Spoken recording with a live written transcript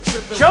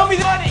Show me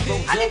the money.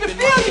 I need to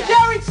feel you,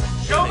 Jerry.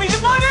 Show me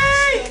the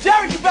money.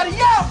 Jerry, you better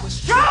yell.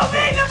 Show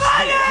me the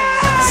money.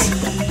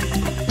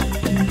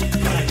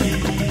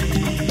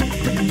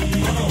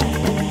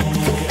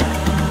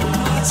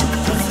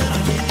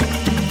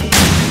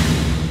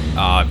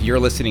 If you're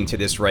listening to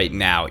this right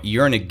now,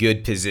 you're in a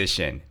good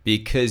position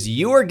because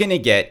you are going to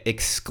get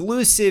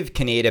exclusive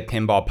Kaneda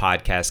Pinball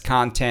Podcast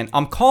content.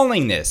 I'm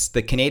calling this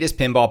the Kaneda's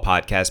Pinball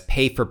Podcast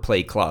Pay for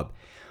Play Club.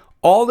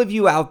 All of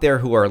you out there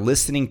who are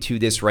listening to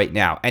this right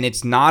now, and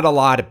it's not a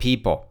lot of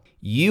people,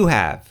 you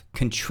have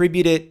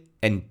contributed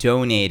and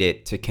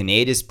donated to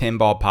Kaneda's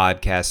Pinball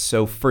Podcast.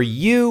 So for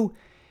you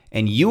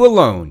and you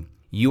alone,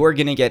 you are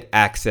going to get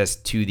access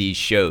to these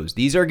shows.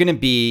 These are going to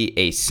be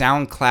a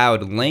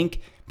SoundCloud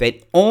link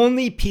that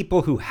only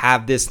people who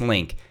have this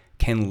link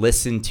can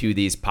listen to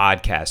these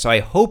podcasts. So I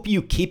hope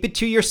you keep it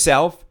to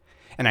yourself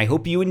and I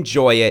hope you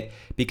enjoy it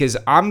because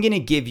I'm going to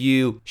give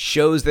you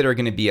shows that are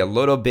going to be a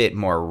little bit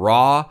more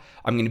raw.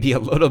 I'm going to be a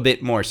little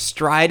bit more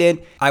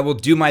strident. I will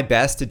do my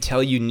best to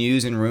tell you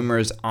news and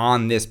rumors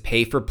on this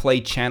Pay for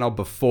Play channel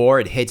before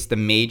it hits the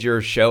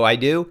major show I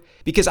do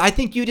because I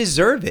think you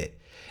deserve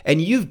it.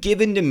 And you've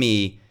given to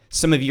me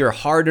some of your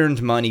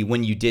hard-earned money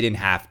when you didn't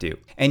have to.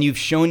 And you've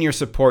shown your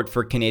support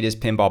for Kaneda's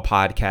Pinball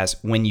Podcast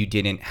when you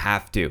didn't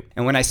have to.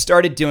 And when I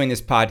started doing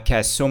this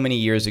podcast so many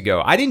years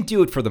ago, I didn't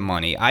do it for the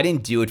money. I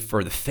didn't do it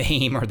for the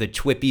fame or the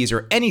Twippies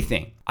or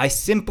anything. I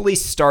simply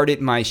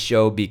started my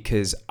show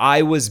because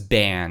I was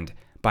banned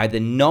by the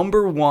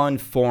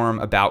 #1 forum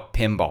about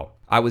pinball.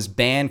 I was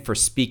banned for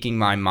speaking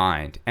my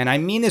mind. And I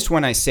mean this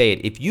when I say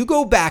it. If you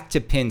go back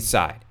to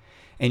Pinside,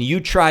 and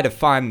you try to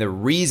find the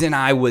reason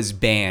I was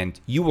banned,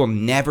 you will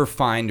never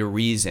find a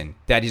reason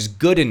that is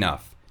good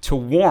enough to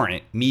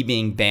warrant me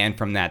being banned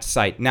from that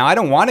site. Now, I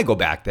don't want to go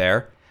back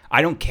there.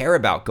 I don't care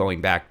about going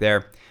back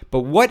there.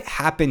 But what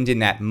happened in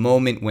that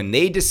moment when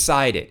they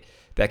decided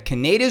that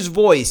Kaneda's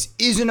voice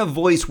isn't a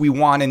voice we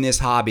want in this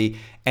hobby,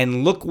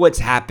 and look what's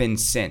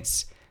happened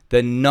since.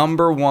 The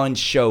 #1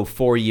 show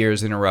 4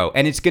 years in a row.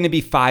 And it's going to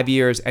be 5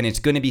 years, and it's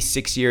going to be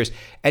 6 years.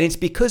 And it's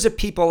because of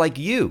people like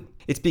you.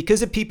 It's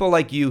because of people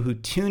like you who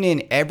tune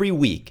in every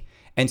week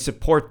and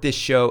support this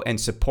show and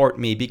support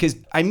me because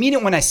I mean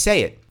it when I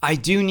say it. I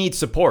do need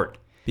support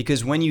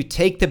because when you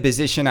take the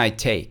position I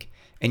take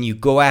and you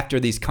go after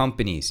these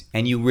companies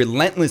and you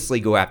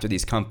relentlessly go after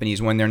these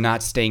companies when they're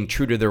not staying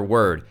true to their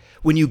word,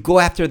 when you go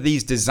after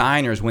these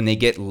designers when they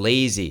get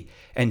lazy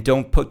and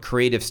don't put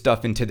creative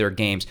stuff into their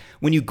games,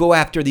 when you go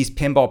after these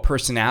pinball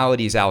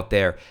personalities out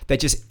there that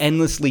just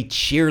endlessly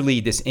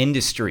cheerlead this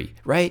industry,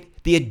 right?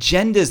 The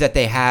agendas that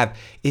they have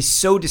is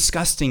so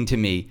disgusting to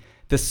me.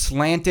 The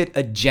slanted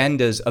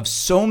agendas of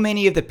so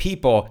many of the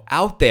people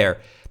out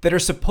there that are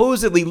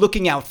supposedly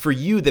looking out for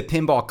you, the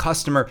pinball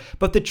customer.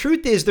 But the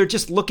truth is they're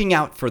just looking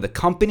out for the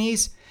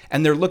companies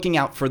and they're looking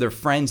out for their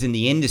friends in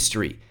the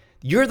industry.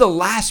 You're the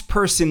last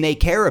person they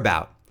care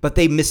about. But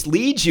they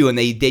mislead you and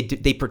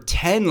they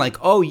pretend like,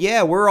 oh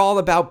yeah, we're all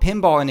about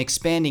pinball and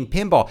expanding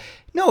pinball.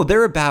 No,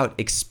 they're about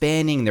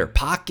expanding their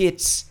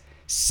pockets,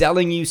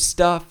 selling you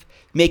stuff,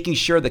 making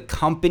sure the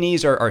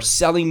companies are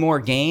selling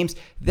more games.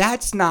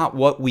 That's not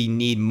what we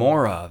need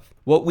more of.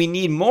 What we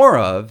need more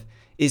of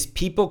is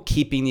people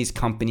keeping these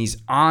companies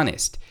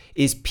honest,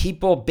 is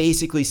people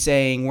basically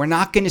saying, we're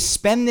not going to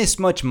spend this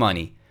much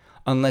money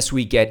unless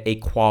we get a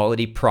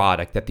quality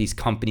product that these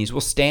companies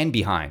will stand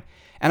behind.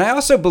 And I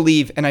also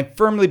believe, and I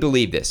firmly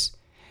believe this,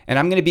 and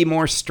I'm going to be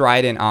more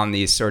strident on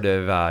these sort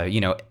of,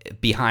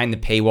 behind the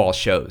paywall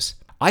shows.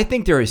 I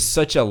think there is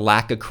such a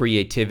lack of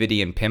creativity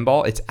in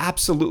pinball. It's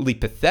absolutely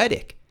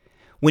pathetic.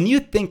 When you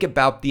think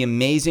about the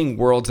amazing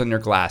worlds under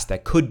glass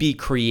that could be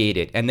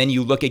created, and then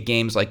you look at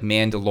games like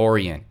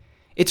Mandalorian,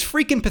 it's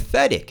freaking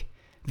pathetic.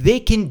 They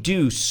can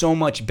do so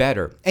much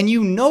better, and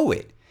you know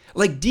it.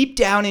 Like deep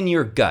down in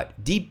your gut,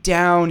 deep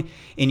down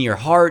in your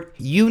heart,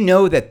 you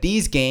know that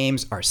these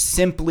games are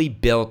simply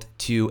built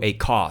to a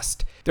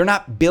cost. They're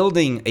not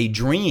building a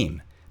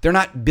dream. They're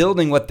not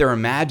building what they're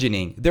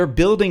imagining. They're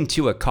building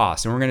to a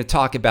cost. And we're going to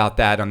talk about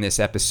that on this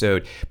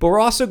episode. But we're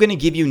also going to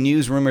give you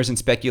news, rumors, and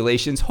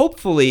speculations,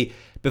 hopefully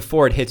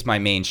before it hits my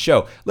main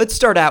show. Let's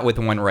start out with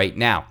one right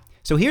now.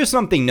 So here's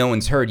something no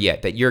one's heard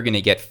yet that you're going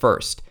to get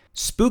first.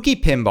 Spooky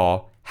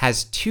Pinball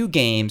has 2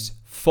 games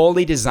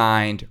fully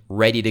designed,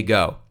 ready to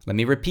go. Let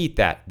me repeat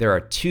that. There are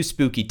 2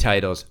 spooky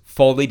titles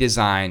fully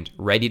designed,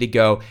 ready to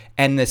go.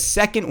 And the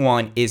second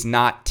one is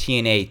not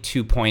TNA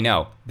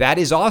 2.0. That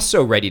is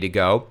also ready to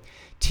go.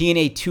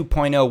 TNA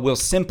 2.0 will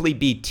simply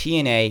be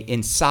TNA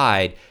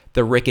inside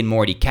the Rick and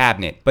Morty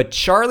cabinet. But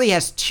Charlie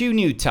has 2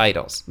 new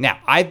titles. Now,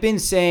 I've been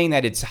saying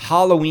that it's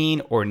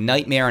Halloween or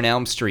Nightmare on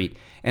Elm Street,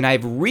 and I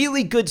have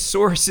really good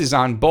sources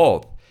on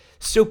both.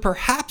 So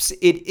perhaps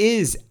it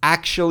is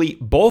actually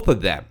both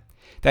of them,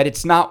 that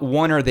it's not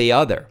one or the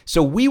other.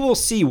 So we will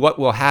see what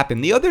will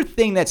happen. The other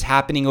thing that's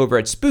happening over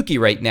at Spooky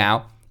right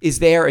now is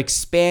they are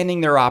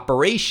expanding their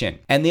operation.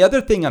 And the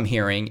other thing I'm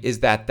hearing is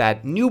that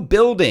that new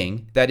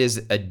building that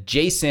is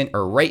adjacent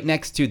or right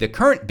next to the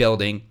current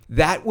building,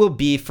 that will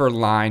be for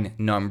line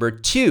number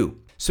 2.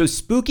 So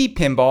Spooky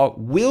Pinball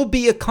will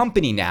be a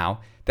company now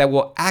that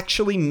will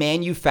actually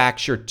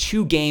manufacture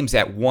 2 games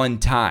at one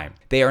time.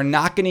 They are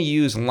not going to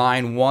use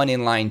line 1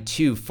 and line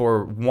 2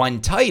 for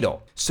one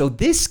title. So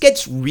this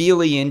gets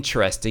really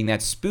interesting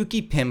that Spooky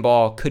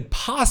Pinball could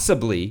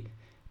possibly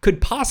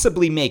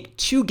make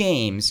 2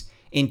 games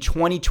in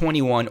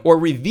 2021 or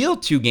reveal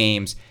 2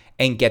 games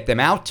and get them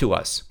out to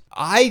us.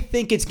 I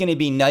think it's going to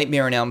be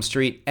Nightmare on Elm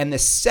Street, and the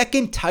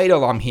second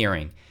title I'm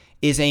hearing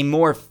is a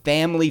more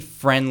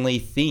family-friendly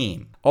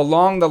theme,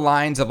 along the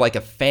lines of like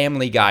a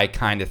Family Guy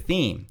kind of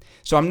theme.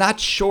 So I'm not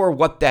sure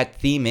what that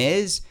theme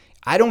is.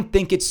 I don't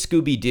think it's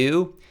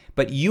Scooby-Doo,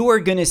 but you are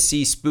going to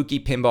see Spooky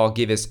Pinball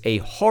give us a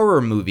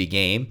horror movie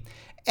game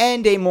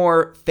and a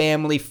more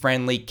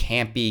family-friendly,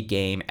 campy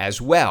game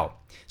as well.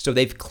 So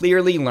they've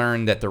clearly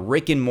learned that the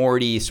Rick and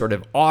Morty sort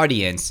of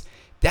audience,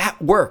 that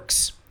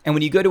works. And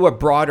when you go to a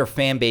broader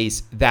fan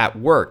base, that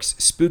works.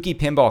 Spooky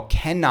Pinball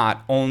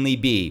cannot only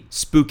be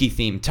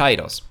spooky-themed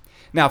titles.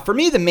 Now, for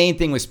me, the main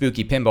thing with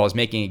Spooky Pinball is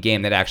making a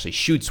game that actually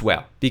shoots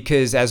well.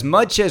 Because as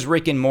much as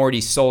Rick and Morty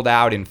sold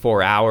out in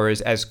 4 hours,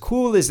 as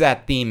cool as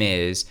that theme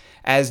is,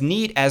 as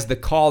neat as the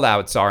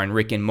call-outs are in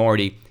Rick and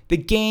Morty, the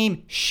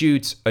game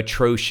shoots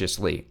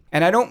atrociously.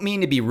 And I don't mean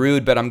to be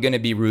rude, but I'm going to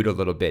be rude a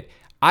little bit.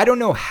 I don't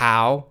know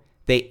how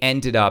they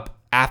ended up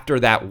after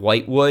that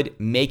Whitewood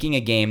making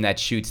a game that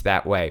shoots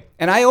that way.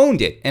 And I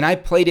owned it, and I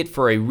played it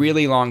for a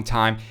really long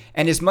time.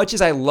 And as much as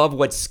I love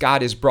what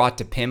Scott has brought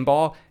to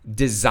pinball,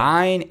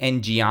 design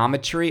and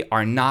geometry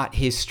are not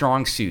his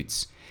strong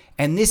suits.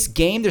 And this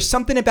game, there's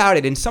something about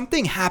it, and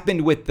something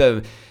happened with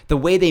the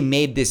way they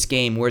made this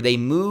game where they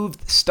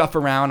moved stuff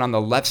around on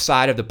the left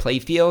side of the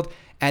playfield,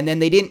 and then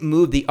they didn't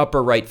move the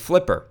upper right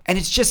flipper. And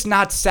it's just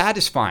not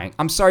satisfying.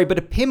 I'm sorry, but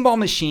a pinball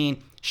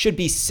machine should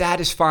be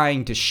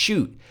satisfying to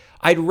shoot.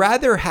 I'd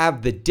rather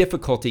have the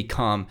difficulty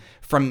come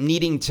from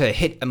needing to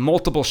hit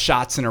multiple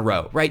shots in a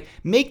row, right?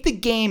 Make the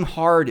game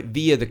hard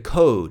via the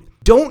code.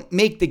 Don't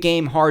make the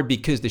game hard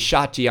because the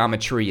shot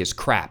geometry is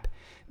crap.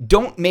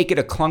 Don't make it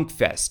a clunk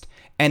fest.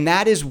 And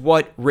that is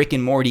what Rick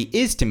and Morty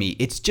is to me.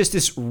 It's just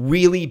this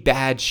really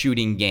bad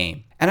shooting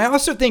game. And I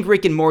also think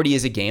Rick and Morty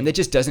is a game that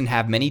just doesn't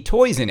have many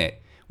toys in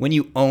it. When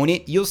you own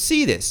it, you'll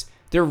see this.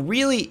 There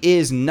really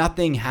is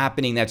nothing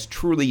happening that's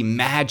truly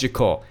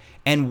magical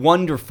and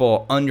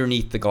wonderful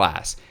underneath the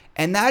glass.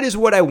 And that is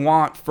what I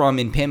want from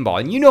in pinball.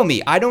 And you know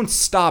me, I don't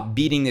stop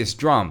beating this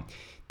drum.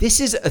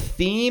 This is a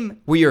theme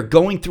where you're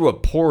going through a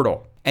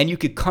portal and you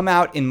could come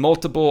out in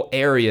multiple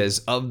areas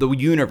of the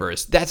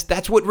universe.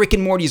 That's what Rick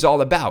and Morty is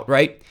all about,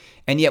 right?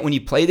 And yet when you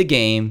play the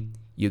game,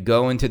 you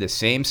go into the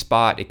same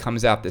spot, it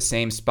comes out the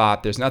same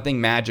spot. There's nothing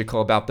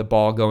magical about the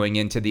ball going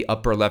into the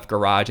upper left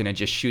garage and it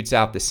just shoots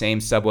out the same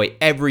subway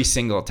every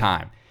single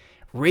time.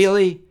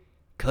 Really?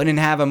 Couldn't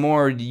have a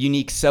more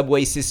unique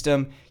subway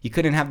system? You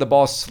couldn't have the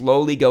ball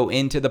slowly go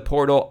into the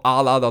portal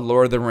a la the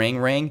Lord of the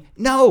Ring?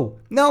 No,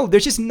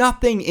 there's just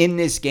nothing in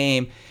this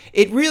game.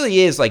 It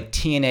really is like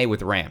TNA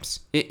with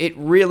ramps. It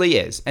really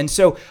is. And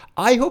so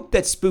I hope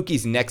that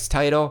Spooky's next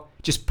title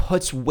just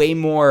puts way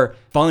more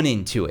fun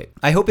into it.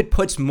 I hope it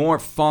puts more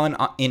fun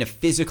in a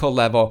physical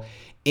level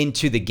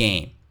into the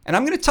game. And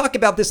I'm going to talk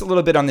about this a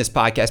little bit on this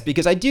podcast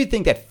because I do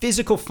think that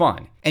physical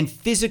fun and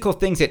physical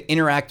things that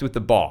interact with the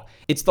ball,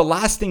 it's the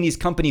last thing these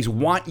companies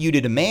want you to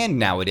demand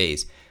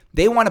nowadays.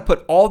 They want to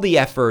put all the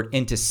effort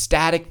into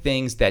static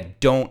things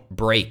that don't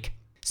break.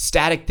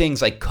 Static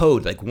things like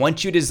code. Like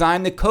once you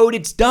design the code,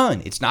 it's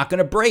done. It's not going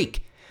to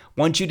break.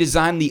 Once you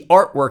design the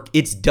artwork,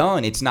 it's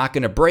done. It's not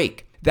going to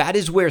break. That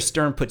is where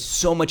Stern puts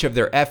so much of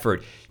their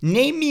effort.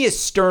 Name me a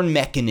Stern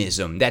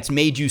mechanism that's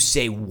made you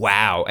say,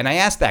 wow. And I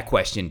asked that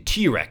question,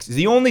 T-Rex.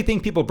 The only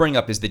thing people bring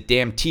up is the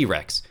damn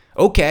T-Rex.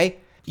 Okay,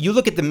 you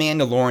look at The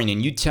Mandalorian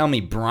and you tell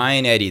me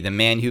Brian Eddy, the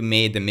man who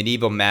made the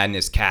Medieval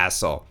Madness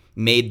Castle,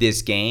 made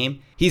this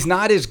game. He's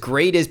not as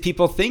great as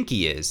people think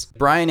he is.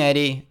 Brian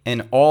Eddy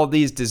and all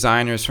these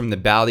designers from the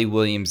Bally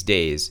Williams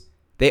days,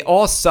 they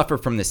all suffer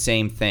from the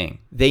same thing.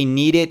 They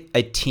needed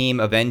a team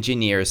of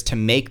engineers to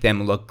make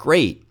them look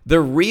great. The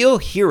real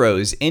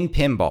heroes in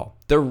pinball,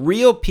 the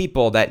real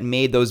people that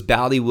made those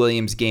Bally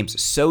Williams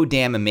games so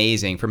damn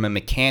amazing from a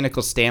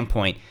mechanical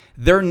standpoint,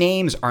 their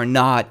names are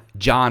not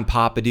John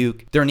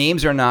Papaduke. Their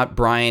names are not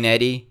Brian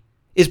Eddy.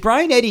 Is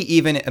Brian Eddy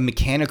even a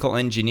mechanical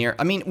engineer?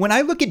 I mean, when I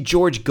look at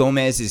George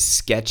Gomez's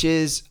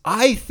sketches,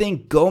 I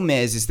think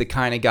Gomez is the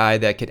kind of guy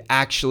that could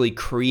actually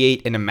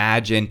create and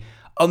imagine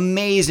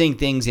amazing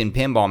things in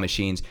pinball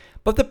machines.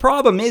 But the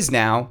problem is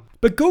now,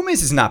 but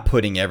Gomez is not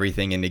putting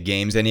everything into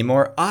games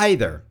anymore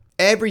either.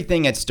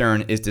 Everything at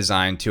Stern is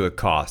designed to a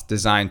cost,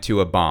 designed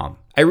to a bomb.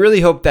 I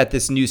really hope that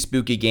this new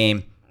Spooky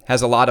game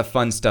has a lot of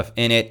fun stuff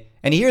in it.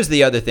 And here's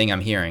the other thing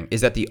I'm hearing,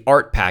 is that the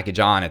art package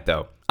on it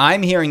though.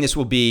 I'm hearing this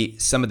will be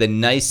some of the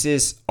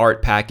nicest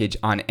art package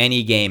on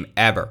any game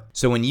ever.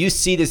 So when you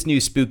see this new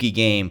Spooky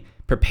game,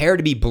 prepare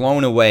to be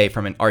blown away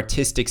from an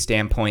artistic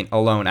standpoint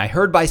alone. I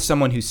heard by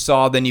someone who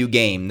saw the new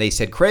game, they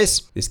said,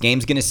 Chris, this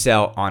game's gonna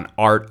sell on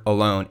art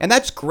alone. And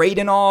that's great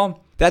and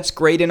all. That's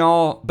great and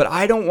all, but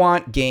I don't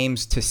want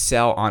games to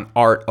sell on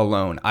art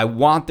alone. I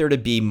want there to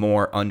be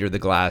more under the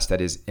glass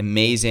that is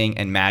amazing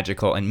and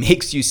magical and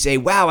makes you say,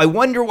 wow, I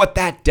wonder what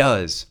that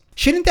does.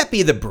 Shouldn't that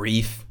be the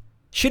brief?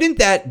 Shouldn't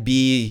that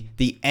be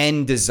the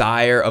end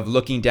desire of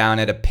looking down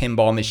at a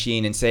pinball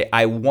machine and say,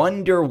 I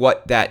wonder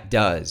what that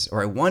does?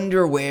 Or I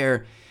wonder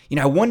where,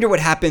 I wonder what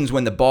happens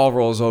when the ball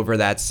rolls over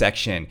that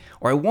section.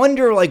 Or I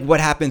wonder what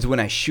happens when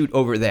I shoot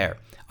over there.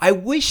 I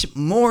wish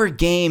more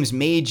games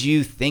made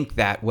you think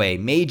that way,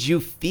 made you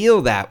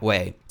feel that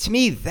way. To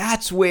me,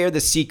 that's where the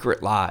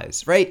secret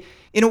lies, right?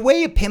 In a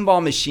way, a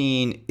pinball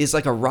machine is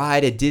like a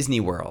ride at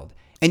Disney World.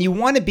 And you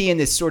want to be in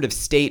this sort of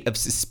state of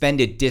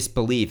suspended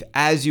disbelief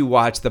as you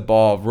watch the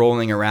ball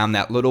rolling around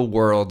that little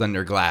world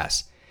under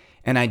glass.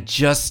 And I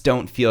just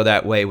don't feel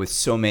that way with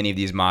so many of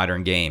these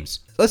modern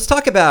games. Let's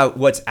talk about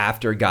what's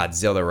after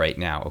Godzilla right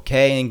now,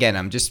 okay? And again,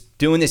 I'm just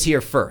doing this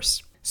here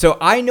first. So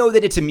I know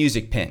that it's a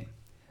music pin.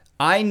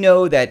 I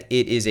know that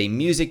it is a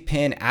music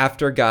pin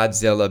after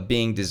Godzilla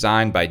being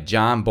designed by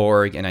John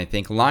Borg, and I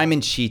think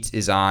Lyman Sheets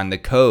is on the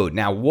code.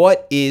 Now,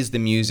 what is the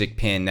music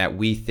pin that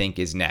we think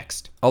is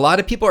next? A lot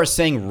of people are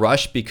saying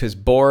Rush because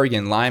Borg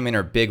and Lyman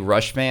are big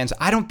Rush fans.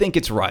 I don't think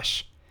it's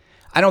Rush.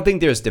 I don't think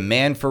there's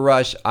demand for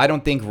Rush. I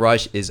don't think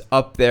Rush is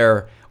up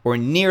there or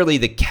nearly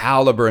the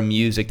caliber of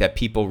music that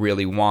people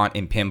really want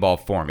in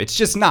pinball form. It's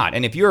just not.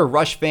 And if you're a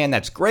Rush fan,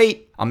 that's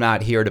great. I'm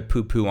not here to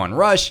poo-poo on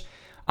Rush.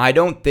 I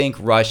don't think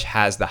Rush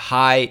has the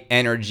high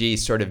energy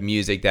sort of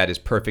music that is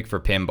perfect for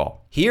pinball.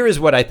 Here is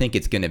what I think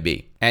it's going to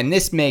be. And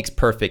this makes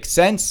perfect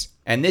sense.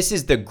 And this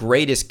is the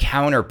greatest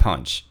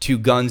counterpunch to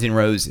Guns N'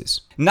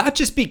 Roses. Not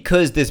just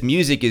because this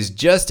music is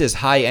just as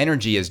high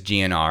energy as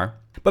GNR,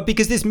 but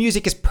because this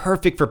music is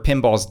perfect for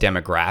pinball's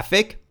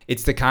demographic.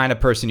 It's the kind of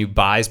person who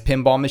buys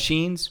pinball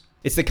machines.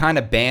 It's the kind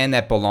of band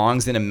that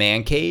belongs in a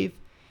man cave.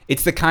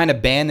 It's the kind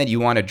of band that you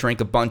want to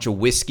drink a bunch of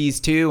whiskeys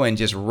to and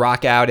just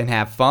rock out and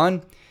have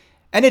fun.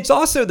 And it's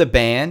also the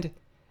band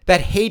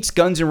that hates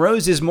Guns N'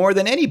 Roses more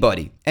than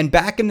anybody. And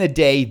back in the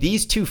day,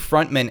 these two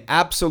frontmen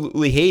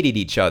absolutely hated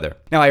each other.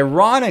 Now,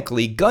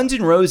 ironically, Guns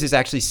N' Roses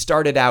actually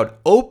started out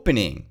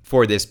opening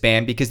for this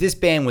band because this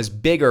band was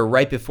bigger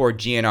right before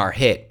GNR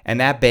hit. And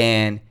that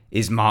band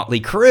is Motley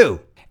Crue.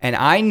 And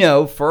I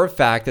know for a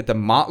fact that the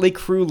Motley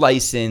Crue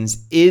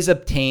license is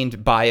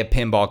obtained by a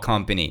pinball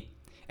company.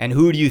 And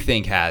who do you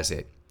think has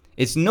it?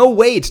 It's no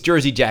way it's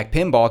Jersey Jack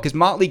Pinball, because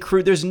Motley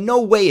Crue, there's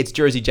no way it's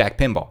Jersey Jack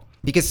Pinball.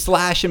 Because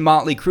Slash and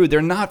Motley Crue,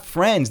 they're not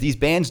friends. These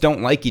bands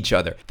don't like each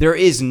other. There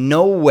is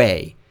no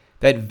way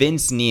that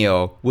Vince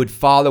Neil would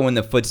follow in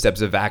the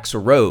footsteps of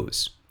Axl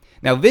Rose.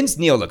 Now, Vince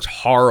Neil looks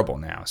horrible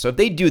now. So if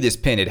they do this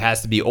pin, it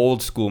has to be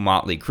old school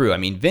Motley Crue. I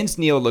mean, Vince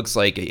Neil looks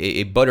like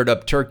a buttered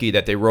up turkey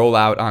that they roll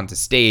out onto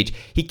stage.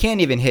 He can't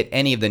even hit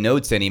any of the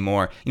notes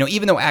anymore.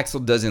 Even though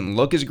Axl doesn't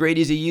look as great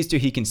as he used to,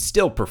 he can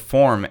still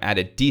perform at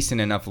a decent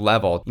enough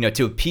level,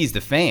 to appease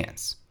the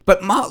fans.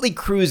 But Motley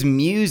Crue's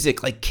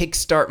music, like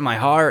Kickstart My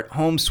Heart,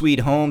 Home Sweet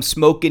Home,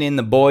 Smoking in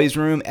the Boys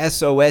Room,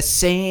 SOS,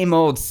 same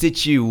old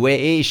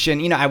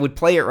situation. I would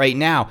play it right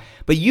now,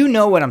 but you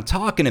know what I'm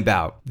talking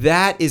about.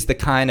 That is the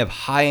kind of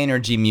high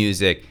energy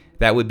music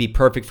that would be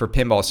perfect for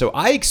pinball. So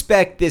I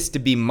expect this to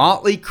be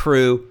Motley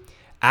Crue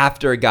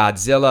after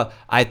Godzilla.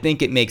 I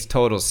think it makes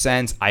total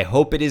sense. I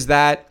hope it is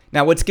that.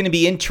 Now, what's going to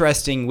be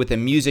interesting with a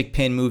music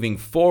pin moving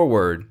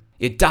forward,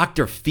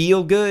 Dr.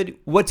 Feelgood,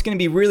 what's going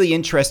to be really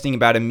interesting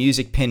about a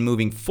music pin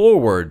moving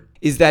forward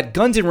is that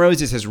Guns N'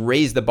 Roses has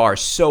raised the bar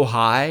so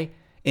high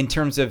in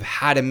terms of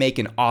how to make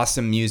an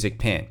awesome music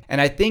pin. And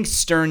I think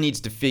Stern needs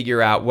to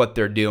figure out what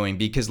they're doing,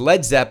 because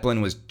Led Zeppelin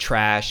was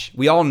trash.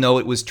 We all know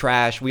it was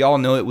trash. We all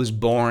know it was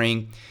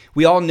boring.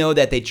 We all know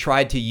that they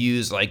tried to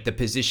use the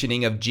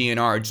positioning of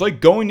GNR. It's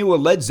like going to a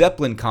Led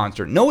Zeppelin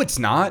concert. No, it's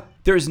not.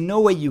 There's no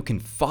way you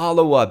can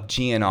follow up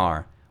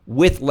GNR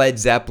with Led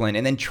Zeppelin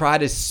and then try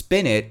to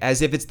spin it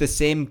as if it's the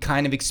same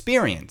kind of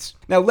experience.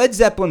 Now, Led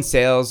Zeppelin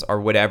sales are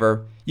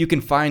whatever. You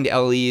can find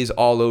LEs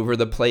all over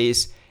the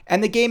place,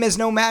 and the game has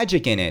no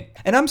magic in it.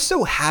 And I'm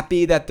so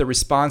happy that the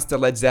response to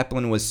Led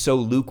Zeppelin was so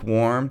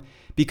lukewarm,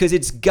 because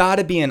it's got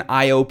to be an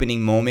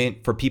eye-opening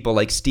moment for people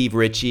like Steve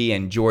Ritchie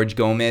and George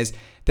Gomez,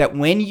 that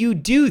when you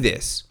do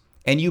this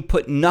and you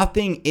put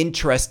nothing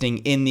interesting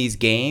in these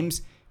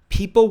games,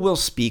 people will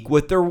speak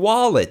with their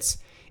wallets.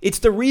 It's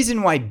the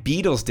reason why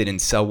Beatles didn't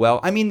sell well.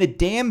 I mean, the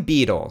damn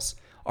Beatles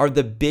are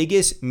the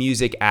biggest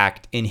music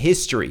act in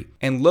history.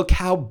 And look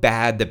how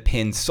bad the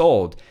pin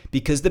sold,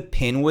 because the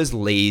pin was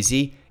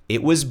lazy.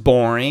 It was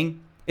boring.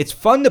 It's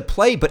fun to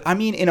play, but I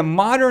mean, in a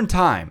modern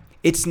time,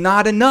 it's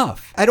not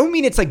enough. I don't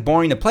mean it's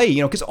boring to play,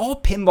 because all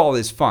pinball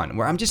is fun.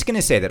 Where I'm just going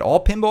to say that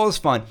all pinball is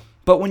fun.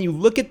 But when you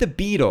look at the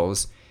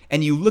Beatles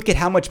and you look at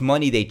how much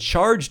money they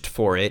charged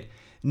for it,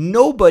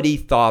 nobody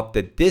thought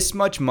that this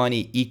much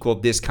money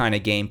equaled this kind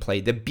of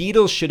gameplay. The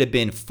Beatles should have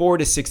been $4,000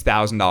 to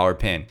 $6,000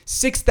 pin.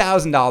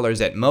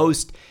 $6,000 at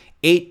most,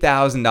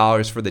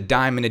 $8,000 for the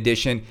Diamond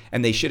Edition,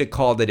 and they should have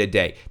called it a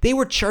day. They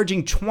were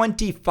charging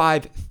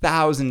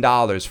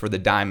 $25,000 for the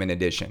Diamond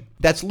Edition.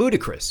 That's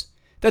ludicrous.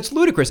 That's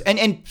ludicrous.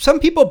 And some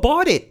people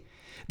bought it.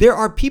 There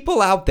are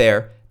people out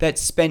there that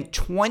spent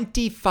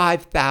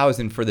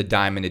 $25,000 for the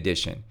Diamond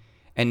Edition.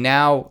 And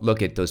now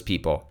look at those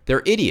people.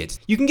 They're idiots.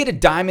 You can get a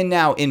Diamond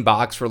now in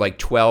box for like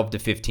 12 to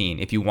 15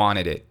 if you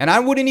wanted it. And I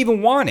wouldn't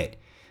even want it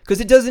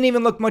because it doesn't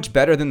even look much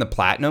better than the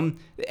Platinum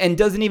and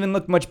doesn't even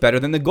look much better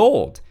than the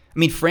Gold. I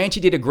mean, Franchi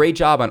did a great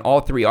job on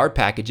all 3 art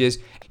packages.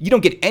 You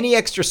don't get any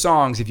extra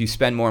songs if you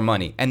spend more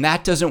money, and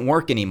that doesn't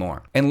work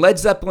anymore. And Led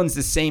Zeppelin's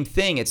the same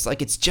thing. It's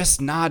like it's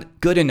just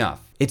not good enough.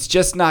 It's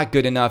just not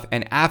good enough,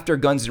 and after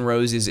Guns N'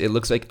 Roses, it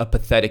looks like a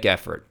pathetic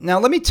effort. Now,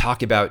 let me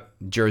talk about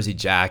Jersey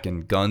Jack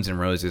and Guns N'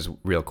 Roses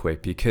real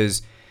quick,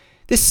 because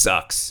this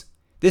sucks.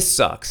 This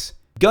sucks.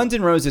 Guns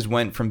N' Roses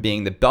went from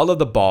being the belle of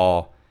the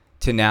ball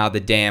to now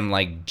the damn,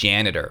 like,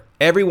 janitor.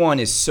 Everyone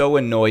is so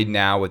annoyed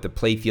now with the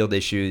playfield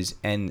issues,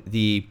 and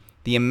the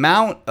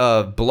amount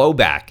of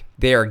blowback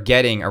they are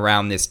getting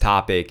around this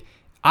topic,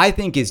 I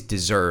think is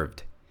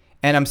deserved.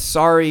 And I'm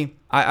sorry,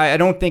 I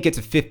don't think it's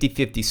a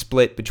 50-50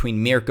 split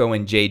between Mirko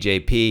and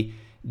JJP.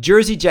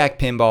 Jersey Jack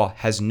Pinball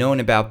has known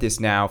about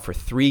this now for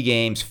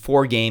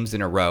 4 games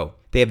in a row.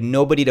 They have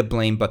nobody to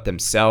blame but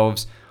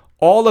themselves.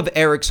 All of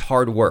Eric's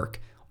hard work,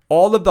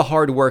 all of the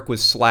hard work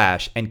with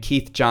Slash and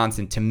Keith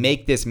Johnson to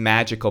make this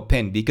magical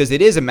pin, because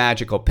it is a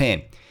magical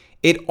pin,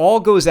 it all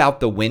goes out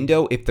the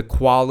window if the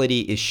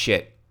quality is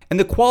shit. And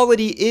the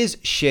quality is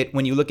shit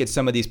when you look at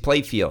some of these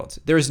playfields.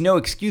 There is no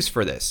excuse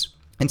for this.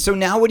 And so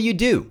now what do you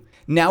do?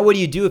 Now what do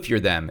you do if you're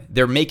them?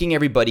 They're making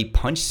everybody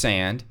punch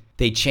sand.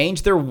 They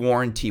changed their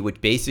warranty, which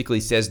basically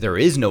says there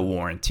is no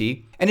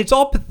warranty. And it's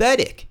all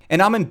pathetic.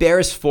 And I'm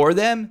embarrassed for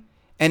them.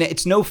 And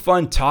it's no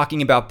fun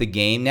talking about the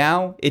game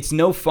now. It's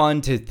no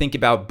fun to think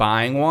about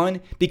buying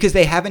one because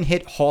they haven't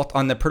hit halt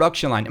on the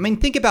production line. I mean,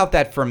 think about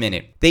that for a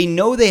minute. They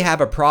know they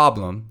have a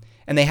problem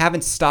and they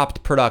haven't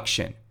stopped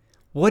production.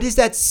 What does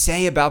that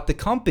say about the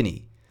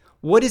company?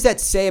 What does that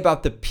say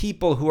about the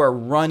people who are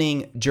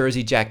running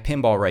Jersey Jack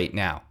Pinball right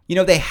now? You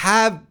know, they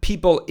have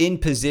people in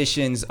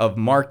positions of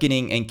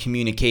marketing and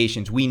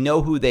communications. We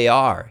know who they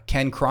are.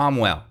 Ken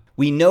Cromwell.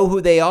 We know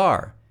who they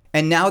are.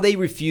 And now they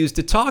refuse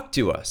to talk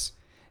to us.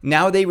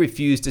 Now they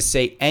refuse to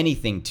say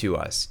anything to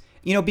us.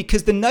 You know,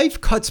 because the knife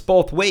cuts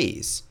both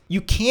ways.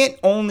 You can't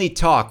only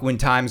talk when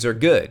times are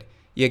good.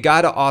 You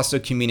gotta also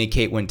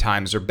communicate when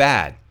times are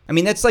bad. I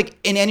mean, that's like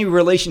in any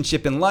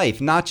relationship in life,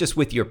 not just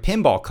with your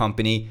pinball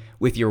company,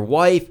 with your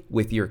wife,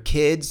 with your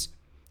kids.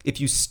 If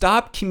you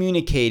stop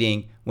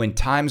communicating when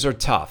times are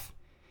tough,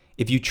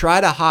 if you try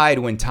to hide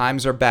when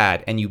times are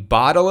bad and you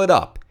bottle it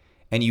up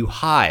and you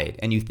hide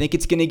and you think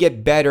it's going to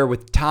get better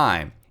with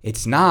time,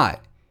 it's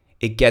not.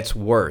 It gets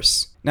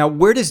worse. Now,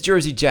 where does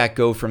Jersey Jack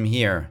go from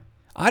here?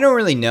 I don't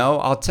really know.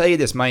 I'll tell you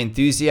this, my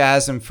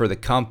enthusiasm for the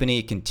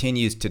company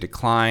continues to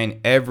decline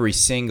every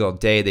single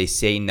day they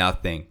say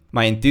nothing.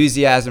 My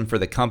enthusiasm for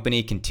the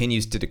company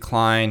continues to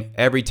decline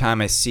every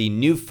time I see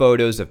new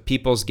photos of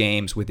people's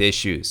games with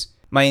issues.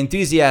 My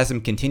enthusiasm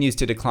continues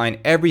to decline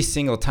every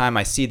single time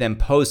I see them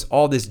post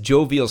all this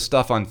jovial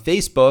stuff on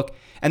Facebook,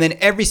 and then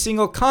every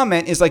single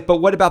comment is like, but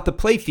what about the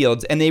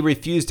playfields? And they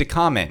refuse to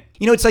comment.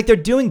 You know, it's like they're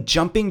doing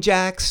jumping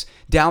jacks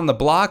down the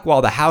block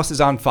while the house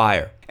is on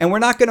fire. And we're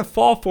not going to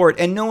fall for it,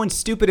 and no one's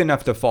stupid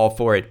enough to fall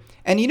for it.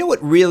 And you know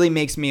what really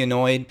makes me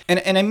annoyed?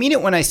 And I mean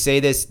it when I say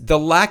this, the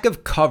lack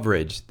of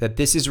coverage that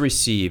this has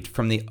received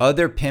from the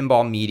other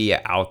pinball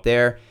media out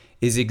there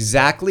is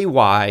exactly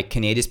why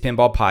Kaneda's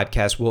Pinball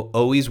Podcast will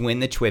always win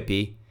the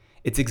Twippy.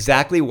 It's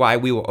exactly why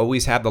we will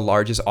always have the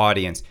largest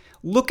audience.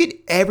 Look at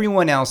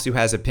everyone else who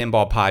has a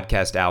pinball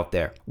podcast out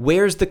there.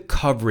 Where's the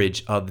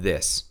coverage of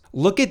this?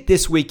 Look at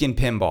This Week in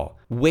Pinball.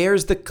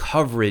 Where's the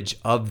coverage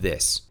of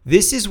this?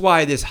 This is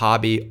why this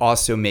hobby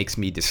also makes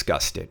me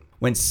disgusted.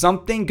 When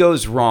something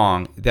goes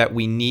wrong that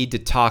we need to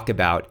talk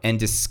about and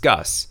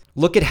discuss,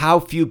 look at how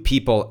few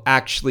people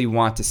actually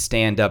want to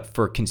stand up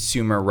for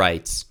consumer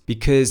rights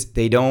because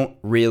they don't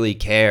really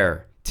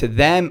care. To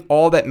them,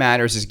 all that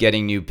matters is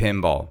getting new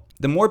pinball.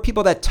 The more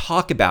people that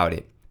talk about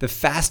it, the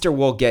faster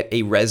we'll get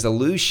a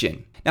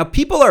resolution. Now,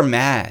 people are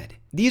mad.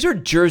 These are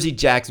Jersey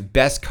Jack's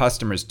best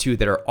customers too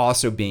that are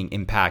also being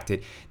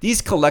impacted.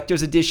 These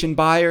collector's edition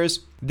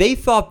buyers, they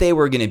thought they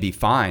were going to be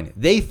fine.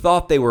 They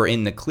thought they were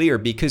in the clear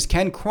because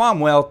Ken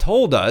Cromwell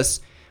told us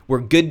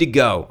we're good to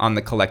go on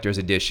the collector's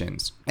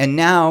editions. And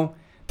now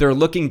they're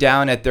looking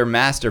down at their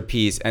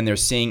masterpiece and they're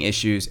seeing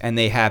issues and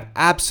they have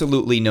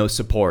absolutely no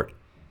support.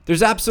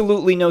 There's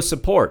absolutely no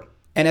support.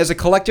 And as a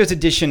collector's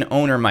edition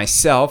owner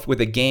myself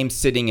with a game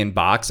sitting in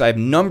box, I have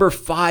number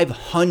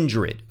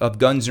 500 of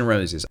Guns N'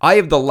 Roses. I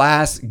have the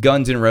last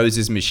Guns N'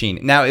 Roses machine.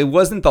 Now, it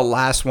wasn't the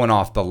last one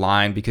off the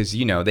line because,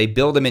 you know, they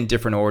build them in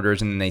different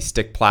orders and then they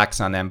stick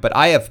plaques on them. But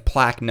I have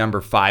plaque number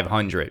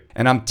 500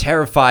 and I'm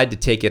terrified to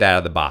take it out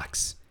of the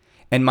box.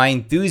 And my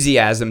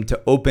enthusiasm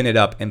to open it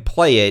up and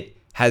play it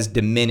has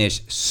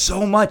diminished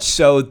so much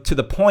so to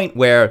the point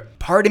where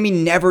part of me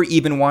never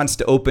even wants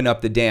to open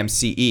up the damn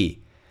CE.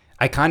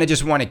 I kind of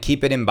just want to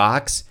keep it in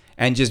box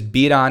and just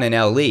beat on an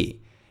LE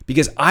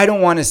because I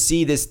don't want to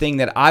see this thing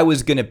that I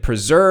was going to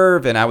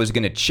preserve and I was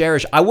going to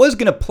cherish. I was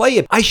going to play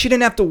it. I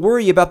shouldn't have to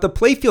worry about the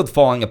playfield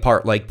falling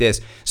apart like this.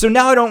 So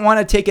now I don't want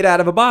to take it out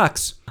of a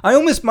box. I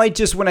almost might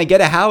just, when I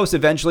get a house,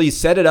 eventually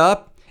set it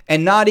up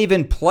and not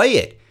even play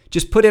it.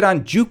 Just put it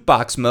on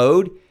jukebox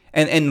mode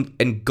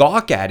and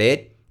gawk at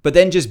it, but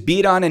then just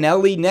beat on an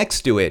LED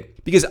next to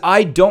it because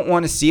I don't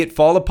want to see it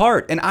fall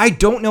apart. And I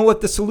don't know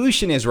what the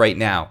solution is right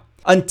now.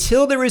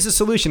 Until there is a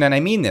solution, and I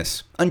mean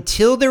this,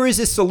 until there is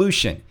a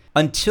solution,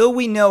 until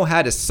we know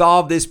how to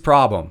solve this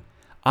problem,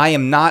 I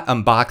am not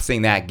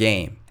unboxing that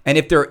game. And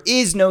if there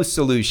is no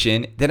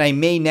solution, then I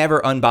may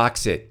never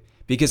unbox it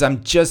because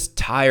I'm just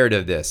tired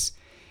of this.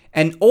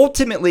 And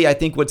ultimately, I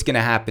think what's going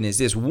to happen is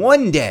this.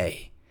 One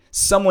day,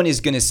 someone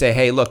is going to say,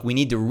 hey, look, we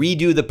need to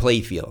redo the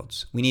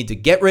playfields. We need to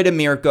get rid of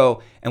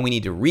Mirko, and we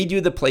need to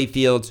redo the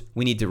playfields.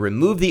 We need to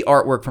remove the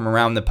artwork from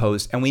around the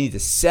post, and we need to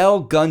sell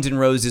Guns N'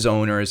 Roses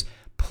owners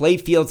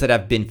playfields that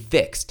have been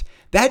fixed.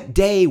 That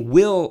day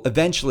will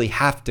eventually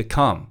have to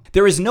come.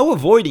 There is no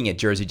avoiding it,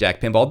 Jersey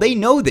Jack Pinball. They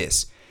know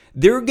this.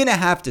 They're going to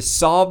have to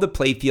solve the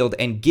playfield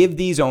and give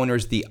these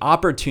owners the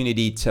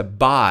opportunity to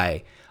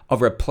buy a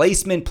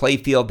replacement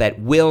playfield that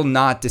will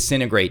not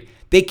disintegrate.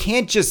 They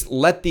can't just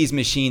let these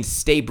machines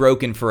stay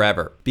broken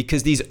forever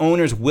because these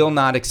owners will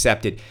not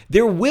accept it.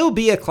 There will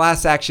be a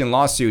class action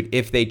lawsuit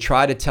if they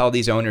try to tell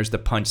these owners to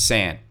punch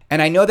sand.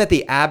 And I know that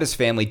the Abbas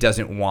family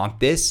doesn't want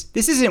this.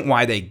 This isn't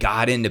why they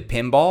got into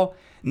pinball.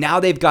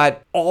 Now they've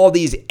got all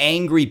these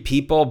angry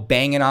people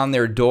banging on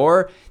their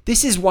door.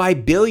 This is why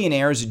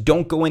billionaires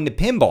don't go into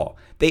pinball.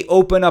 They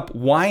open up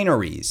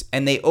wineries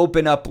and they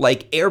open up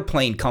like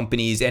airplane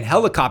companies and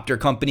helicopter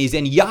companies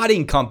and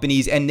yachting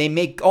companies, and they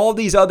make all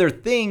these other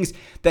things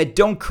that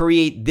don't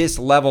create this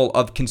level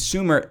of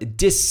consumer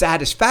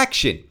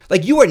dissatisfaction.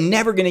 Like, you are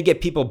never going to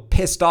get people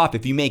pissed off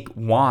if you make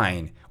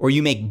wine or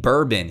you make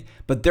bourbon,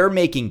 but they're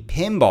making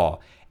pinball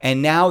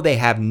and now they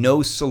have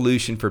no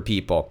solution for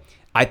people.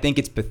 I think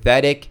it's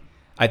pathetic.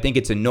 I think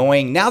it's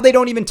annoying. Now they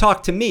don't even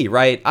talk to me,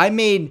 right? I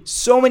made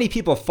so many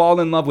people fall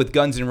in love with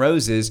Guns N'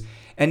 Roses,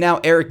 and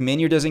now Eric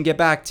Minier doesn't get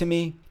back to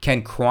me.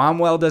 Ken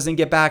Cromwell doesn't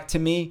get back to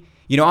me.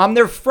 You know, I'm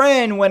their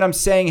friend when I'm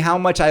saying how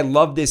much I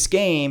love this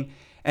game,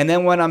 and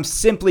then when I'm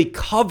simply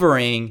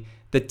covering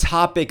the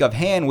topic of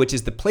hand, which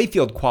is the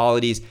playfield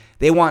qualities,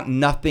 they want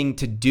nothing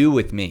to do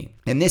with me.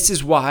 And this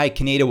is why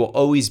Kaneda will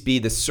always be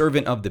the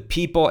servant of the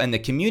people and the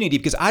community,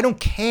 because I don't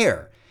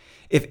care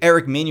if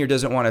Eric Minier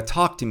doesn't want to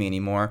talk to me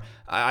anymore.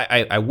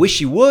 I wish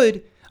he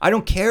would. I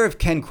don't care if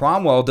Ken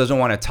Cromwell doesn't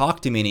want to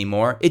talk to me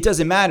anymore. It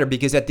doesn't matter,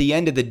 because at the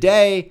end of the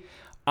day,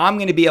 I'm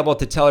going to be able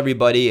to tell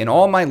everybody and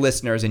all my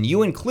listeners, and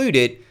you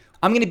included,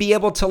 I'm going to be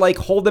able to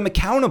hold them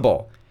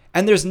accountable.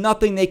 And there's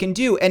nothing they can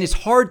do. And it's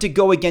hard to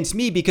go against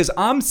me because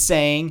I'm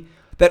saying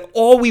that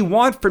all we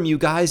want from you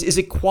guys is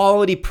a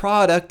quality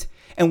product,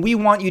 and we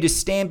want you to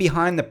stand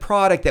behind the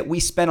product that we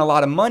spent a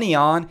lot of money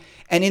on.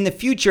 And in the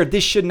future,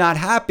 this should not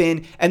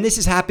happen. And this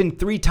has happened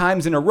 3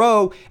 times in a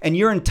row. And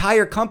your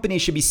entire company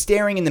should be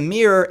staring in the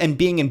mirror and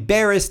being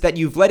embarrassed that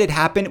you've let it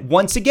happen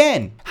once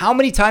again. How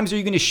many times are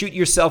you going to shoot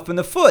yourself in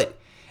the foot?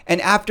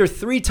 And after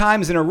 3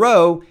 times in a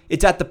row,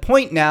 it's at the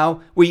point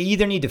now where you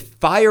either need to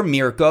fire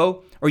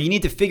Mirko or you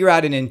need to figure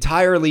out an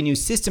entirely new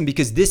system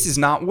because this is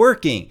not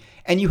working.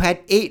 And you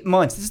had 8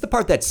 months. This is the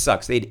part that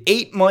sucks. They had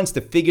 8 months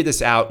to figure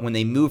this out when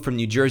they moved from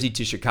New Jersey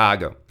to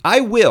Chicago.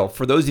 I will,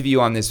 for those of you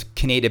on this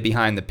Kaneda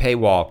Behind the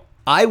Paywall,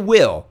 I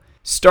will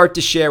start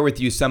to share with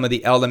you some of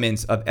the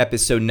elements of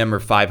episode number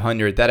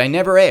 500 that I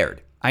never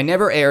aired. I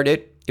never aired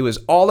it. It was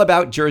all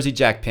about Jersey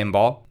Jack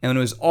Pinball, and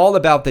it was all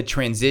about the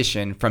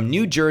transition from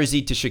New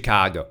Jersey to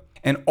Chicago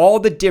and all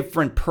the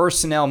different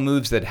personnel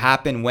moves that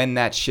happened when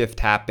that shift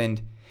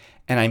happened.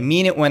 And I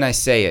mean it when I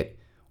say it.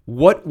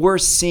 What we're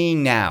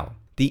seeing now,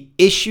 the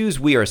issues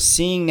we are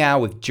seeing now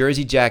with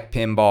Jersey Jack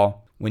Pinball,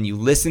 when you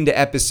listen to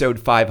episode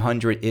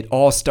 500, it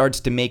all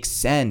starts to make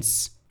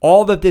sense.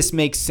 All of this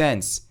makes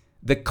sense.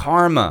 The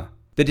karma,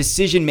 the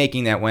decision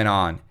making that went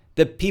on,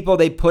 the people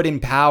they put in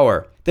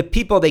power, the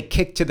people they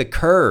kicked to the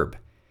curb.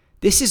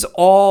 This is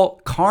all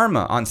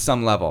karma on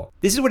some level.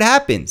 This is what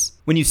happens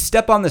when you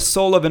step on the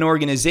soul of an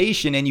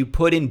organization and you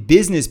put in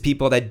business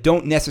people that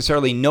don't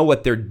necessarily know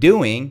what they're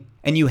doing,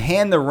 and you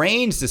hand the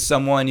reins to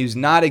someone who's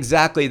not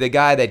exactly the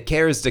guy that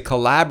cares to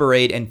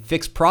collaborate and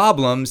fix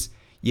problems.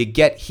 You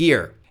get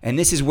here. And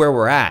this is where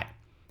we're at.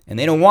 And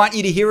they don't want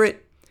you to hear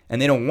it,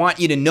 and they don't want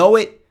you to know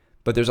it,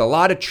 but there's a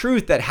lot of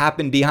truth that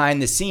happened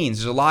behind the scenes.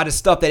 There's a lot of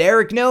stuff that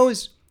Eric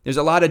knows. There's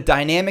a lot of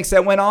dynamics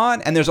that went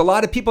on, and there's a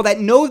lot of people that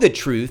know the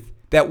truth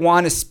that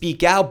want to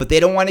speak out, but they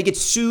don't want to get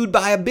sued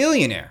by a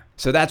billionaire.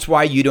 So that's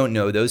why you don't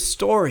know those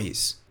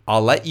stories.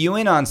 I'll let you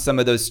in on some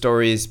of those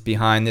stories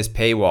behind this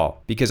paywall,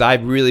 because I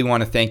really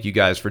want to thank you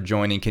guys for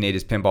joining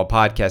Kaneda's Pinball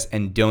Podcast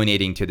and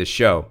donating to the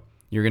show.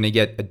 You're going to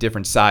get a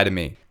different side of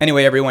me.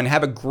 Anyway, everyone,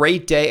 have a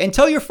great day and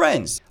tell your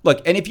friends.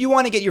 Look, and if you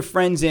want to get your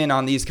friends in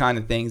on these kind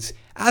of things,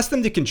 ask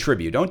them to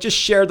contribute. Don't just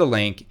share the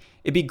link.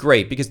 It'd be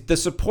great because the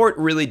support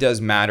really does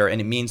matter, and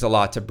it means a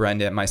lot to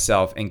Brenda,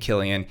 myself, and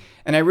Killian.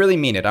 And I really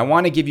mean it. I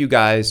want to give you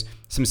guys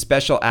some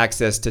special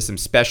access to some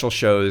special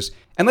shows,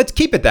 and let's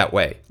keep it that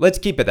way. Let's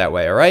keep it that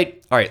way, all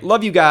right? All right,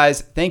 love you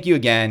guys. Thank you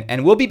again,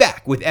 and we'll be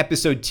back with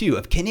episode 2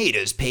 of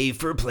Kaneda's Pay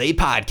for Play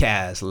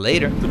podcast.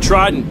 Later. The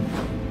Trident.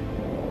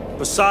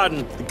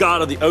 Poseidon, the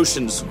god of the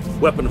oceans,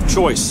 weapon of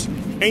choice.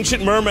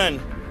 Ancient mermen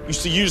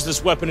used to use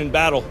this weapon in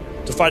battle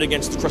to fight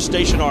against the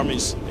crustacean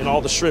armies and all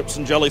the shrimps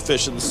and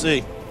jellyfish in the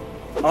sea.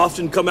 I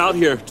often come out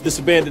here to this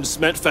abandoned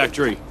cement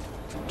factory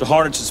to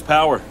harness its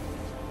power,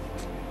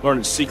 learn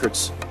its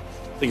secrets,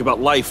 think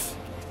about life,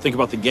 think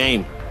about the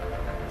game.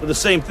 They're the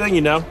same thing, you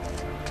know?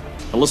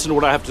 And listen to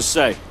what I have to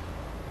say.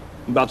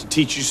 I'm about to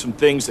teach you some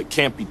things that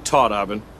can't be taught, Ivan.